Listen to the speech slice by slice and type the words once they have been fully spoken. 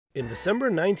In December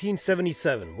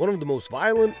 1977, one of the most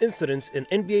violent incidents in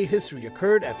NBA history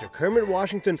occurred after Kermit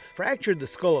Washington fractured the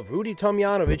skull of Rudy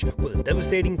Tomjanovich with a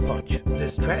devastating punch.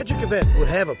 This tragic event would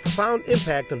have a profound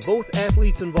impact on both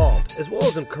athletes involved, as well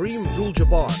as on Kareem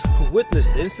Abdul-Jabbar, who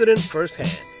witnessed the incident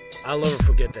firsthand. I'll never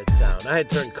forget that sound. I had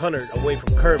turned Cunard away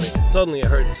from Kermit, and suddenly I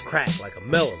heard this crack like a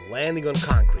melon landing on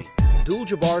concrete.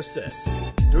 Abdul-Jabbar said,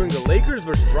 "During the Lakers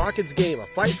vs. Rockets game, a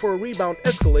fight for a rebound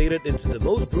escalated into the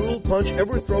most brutal punch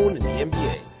ever thrown in the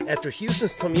NBA. After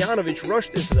Houston's Tomjanovich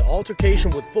rushed into the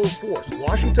altercation with full force,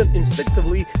 Washington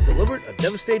instinctively delivered a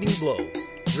devastating blow.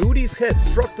 Rudy's head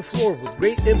struck the floor with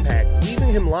great impact, leaving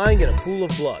him lying in a pool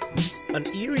of blood. An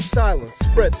eerie silence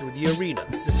spread through the arena,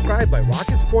 described by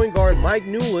Rockets point guard Mike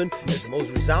Newland as the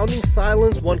most resounding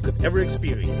silence one could ever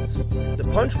experience. The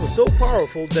punch was so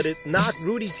powerful that it knocked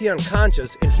Rudy T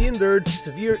unconscious and he endured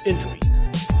severe injuries.